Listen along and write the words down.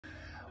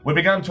We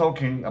began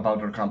talking about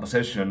their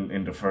composition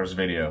in the first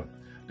video.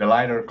 The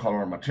lighter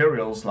color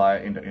materials lie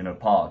in the inner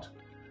part.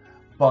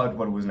 But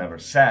what was never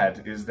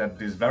said is that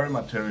this very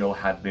material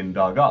had been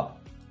dug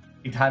up.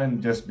 It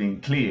hadn't just been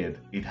cleared,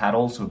 it had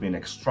also been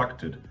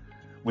extracted,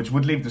 which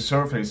would leave the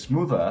surface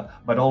smoother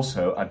but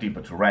also a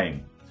deeper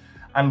terrain.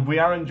 And we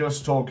aren't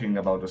just talking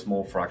about a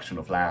small fraction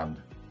of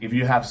land. If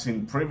you have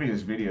seen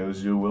previous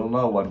videos, you will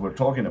know what we're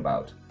talking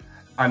about.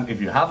 And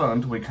if you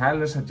haven't, we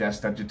kindly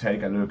suggest that you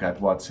take a look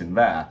at what's in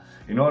there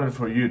in order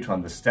for you to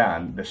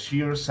understand the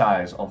sheer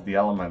size of the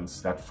elements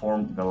that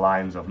form the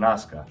lines of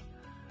Nazca,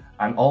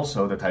 and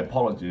also the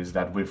typologies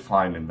that we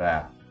find in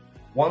there.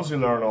 Once you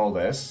learn all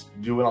this,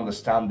 you will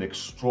understand the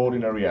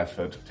extraordinary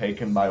effort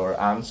taken by our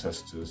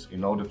ancestors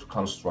in order to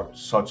construct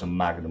such a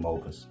magnum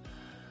opus.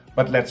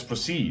 But let's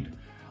proceed.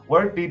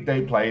 Where did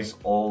they place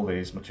all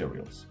these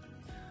materials?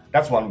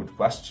 That's one good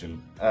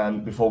question,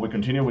 and before we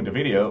continue with the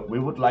video, we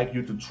would like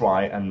you to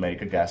try and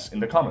make a guess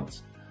in the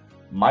comments.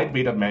 Might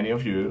be that many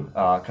of you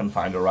can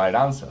find the right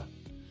answer.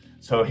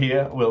 So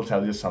here we'll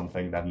tell you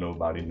something that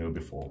nobody knew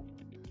before.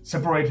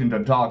 Separating the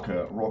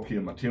darker,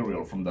 rockier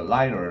material from the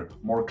lighter,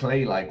 more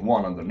clay-like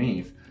one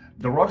underneath,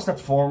 the rocks that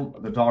form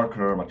the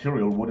darker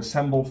material would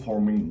assemble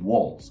forming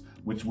walls,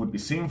 which would be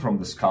seen from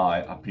the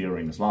sky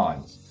appearing as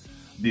lines.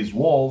 These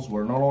walls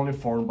were not only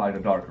formed by the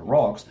darker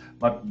rocks,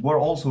 but were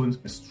also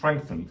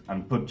strengthened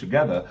and put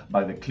together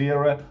by the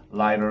clearer,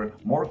 lighter,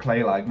 more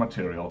clay-like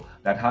material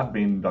that had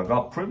been dug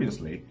up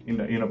previously in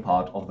the inner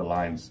part of the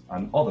lines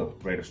and other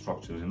greater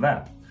structures in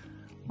there.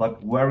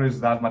 But where is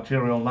that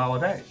material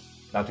nowadays?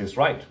 That is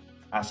right.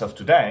 As of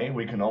today,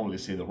 we can only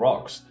see the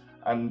rocks,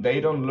 and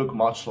they don't look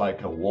much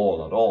like a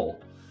wall at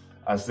all,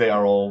 as they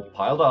are all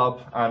piled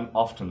up and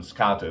often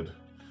scattered.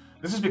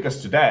 This is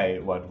because today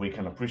what we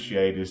can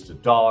appreciate is the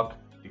dark,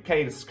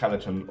 decayed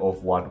skeleton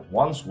of what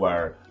once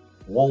were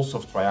walls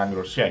of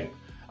triangular shape,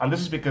 and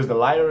this is because the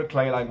lighter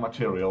clay-like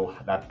material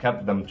that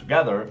kept them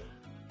together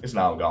is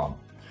now gone.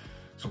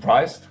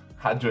 Surprised?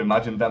 Had you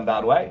imagined them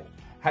that way?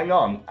 Hang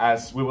on,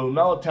 as we will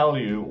now tell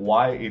you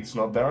why it's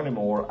not there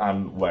anymore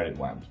and where it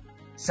went.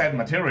 Said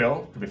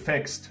material, to be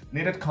fixed,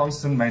 needed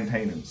constant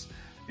maintenance.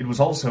 It was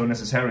also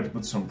necessary to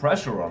put some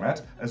pressure on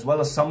it, as well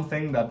as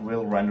something that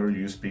will render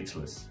you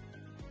speechless.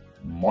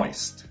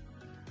 Moist.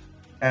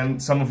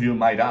 And some of you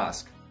might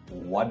ask,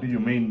 what do you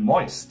mean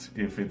moist,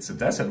 if it's a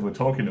desert we're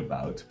talking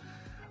about?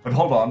 But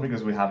hold on,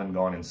 because we haven't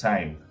gone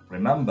insane.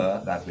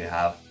 Remember that we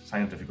have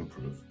scientific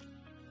proof.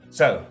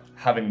 So,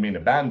 having been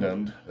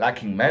abandoned,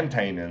 lacking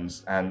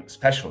maintenance, and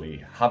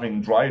especially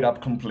having dried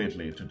up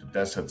completely to the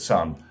desert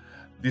sun,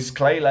 this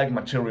clay-like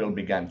material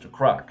began to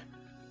crack.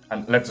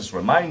 And let us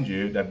remind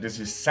you that this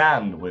is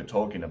sand we're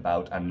talking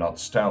about and not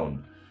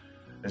stone.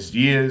 As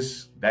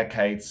years,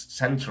 decades,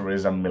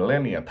 centuries and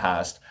millennia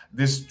passed,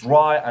 this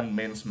dry and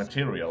minced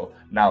material,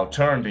 now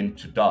turned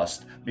into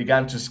dust,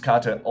 began to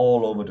scatter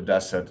all over the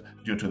desert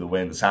due to the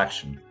wind's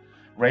action,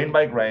 grain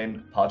by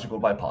grain, particle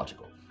by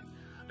particle.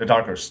 The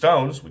darker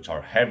stones, which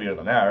are heavier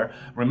than air,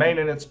 remain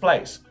in its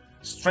place,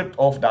 stripped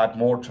of that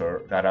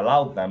mortar that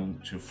allowed them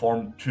to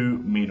form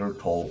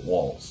 2-meter-tall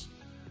walls.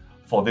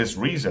 For this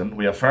reason,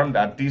 we affirm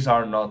that these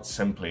are not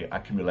simply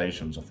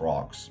accumulations of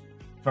rocks.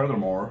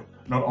 Furthermore,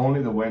 not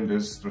only the wind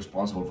is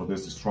responsible for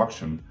this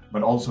destruction,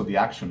 but also the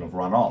action of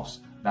runoffs,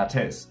 that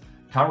is,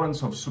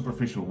 currents of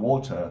superficial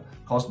water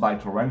caused by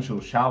torrential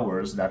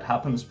showers that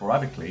happen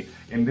sporadically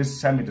in these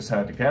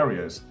semi-desertic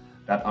areas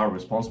that are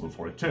responsible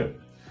for it too.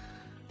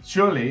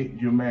 Surely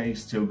you may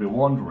still be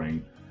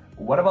wondering,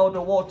 what about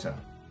the water?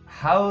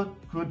 How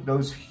could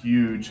those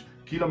huge,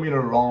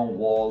 kilometer-long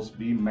walls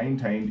be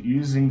maintained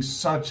using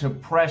such a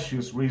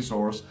precious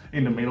resource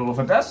in the middle of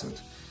a desert?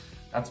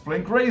 That's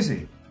plain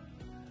crazy.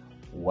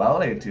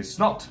 Well, it is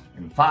not.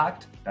 In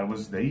fact, that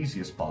was the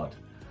easiest part.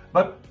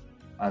 But,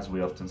 as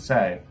we often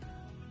say,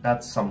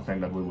 that's something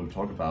that we will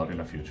talk about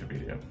in a future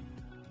video.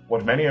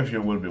 What many of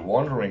you will be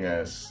wondering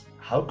is,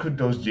 how could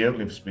those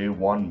geoglyphs be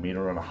 1.5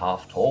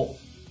 meters tall?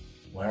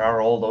 Where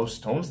are all those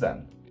stones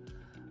then?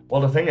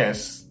 Well, the thing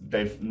is,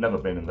 they've never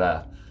been in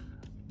there.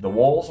 The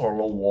walls or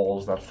low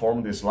walls that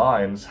form these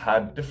lines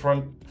had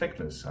different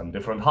thickness and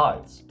different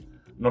heights.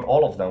 Not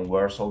all of them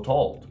were so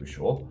tall, to be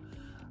sure.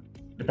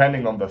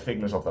 Depending on the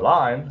thickness of the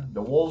line,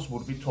 the walls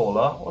would be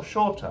taller or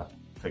shorter,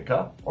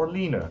 thicker or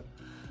leaner.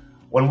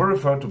 When we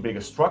refer to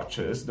bigger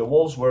structures, the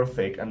walls were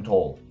thick and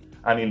tall,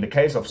 and in the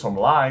case of some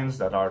lines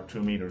that are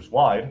 2 meters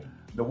wide,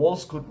 the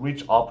walls could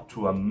reach up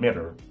to 1.5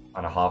 meters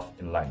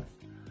in length.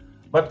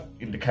 But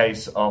in the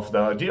case of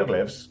the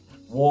geoglyphs,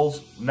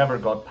 walls never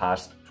got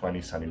past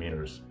 20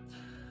 centimeters.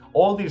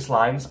 All these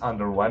lines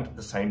underwent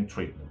the same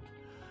treatment,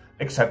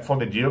 except for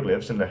the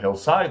geoglyphs in the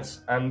hillsides,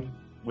 and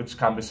which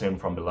can be seen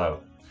from below.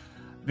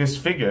 These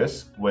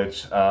figures,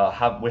 which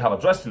we have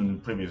addressed in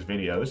previous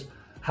videos,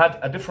 had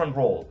a different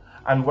role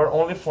and were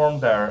only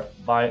formed there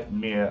by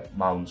mere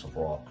mounds of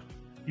rock.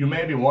 You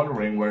may be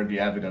wondering where the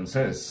evidence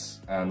is,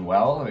 and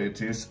well,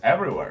 it is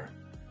everywhere.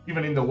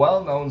 Even in the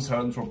well-known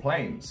Central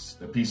Plains,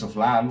 the piece of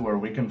land where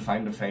we can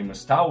find the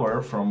famous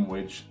tower from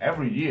which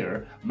every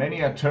year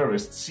many a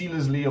tourist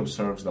zealously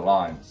observes the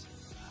lines.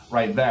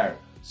 Right there,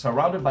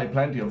 surrounded by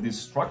plenty of these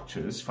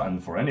structures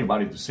and for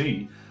anybody to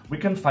see, we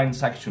can find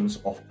sections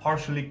of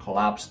partially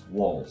collapsed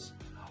walls.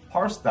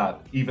 Parts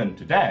that, even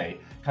today,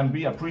 can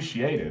be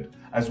appreciated,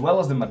 as well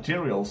as the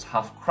materials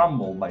have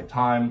crumbled by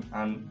time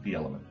and the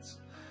elements.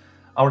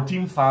 Our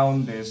team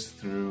found this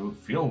through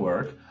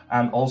fieldwork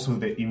and also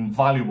the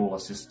invaluable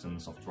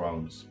assistance of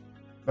drones.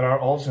 There are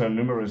also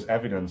numerous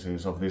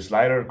evidences of these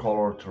lighter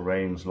colored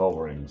terrain's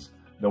lowerings,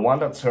 the one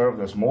that served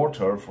as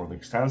mortar for the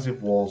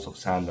extensive walls of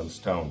sand and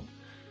stone.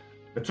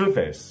 The truth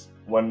is,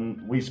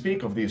 when we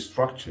speak of these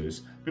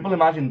structures, people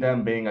imagine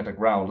them being at a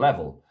ground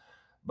level,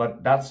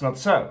 but that's not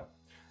so.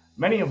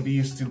 Many of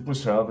these still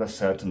preserve a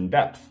certain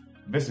depth,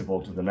 visible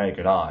to the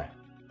naked eye.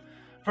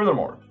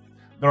 Furthermore,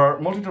 there are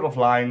a multitude of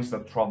lines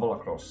that travel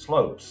across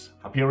slopes,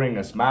 appearing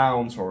as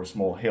mounds or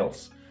small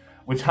hills,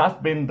 which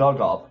have been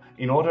dug up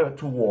in order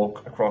to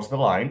walk across the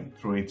line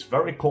through its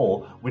very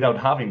core without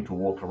having to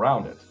walk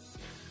around it.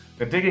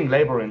 The digging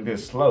labor in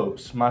these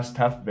slopes must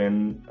have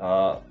been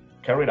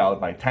carried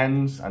out by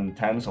tens and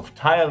tens of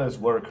tireless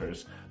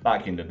workers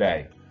back in the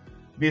day.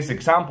 These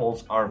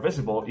examples are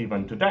visible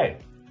even today,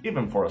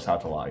 even for a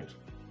satellite.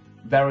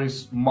 There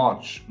is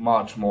much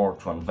more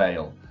to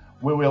unveil.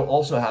 We will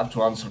also have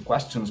to answer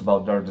questions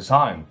about their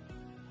design.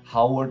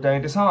 How were they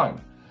designed?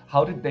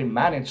 How did they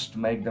manage to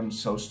make them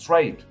so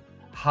straight?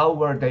 How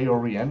were they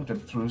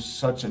oriented through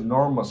such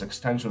enormous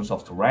extensions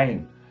of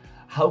terrain?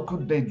 How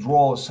could they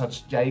draw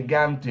such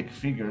gigantic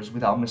figures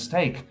without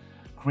mistake,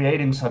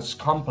 creating such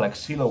complex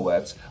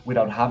silhouettes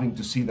without having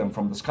to see them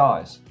from the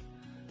skies?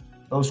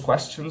 Those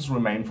questions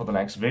remain for the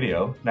next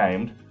video,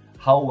 named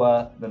How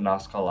Were the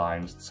Nazca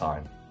Lines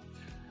Designed?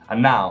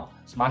 And now,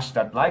 smash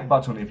that like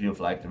button if you've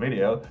liked the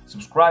video,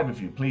 subscribe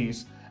if you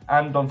please,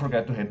 and don't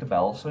forget to hit the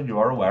bell so you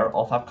are aware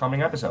of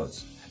upcoming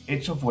episodes,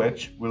 each of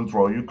which will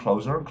draw you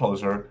closer and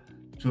closer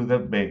to the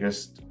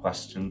biggest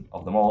question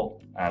of them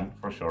all, and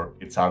for sure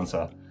its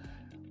answer.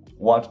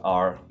 What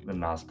are the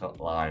Nazca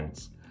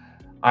Lines?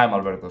 I'm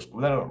Alberto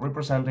Escudero,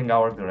 representing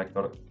our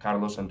director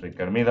Carlos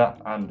Enrique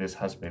Hermida, and this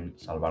has been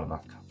Salvar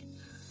Nazca.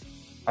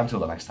 Until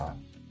the next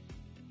time.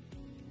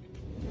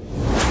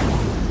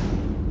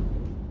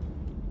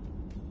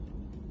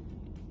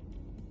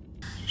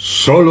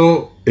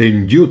 Solo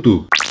en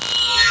YouTube.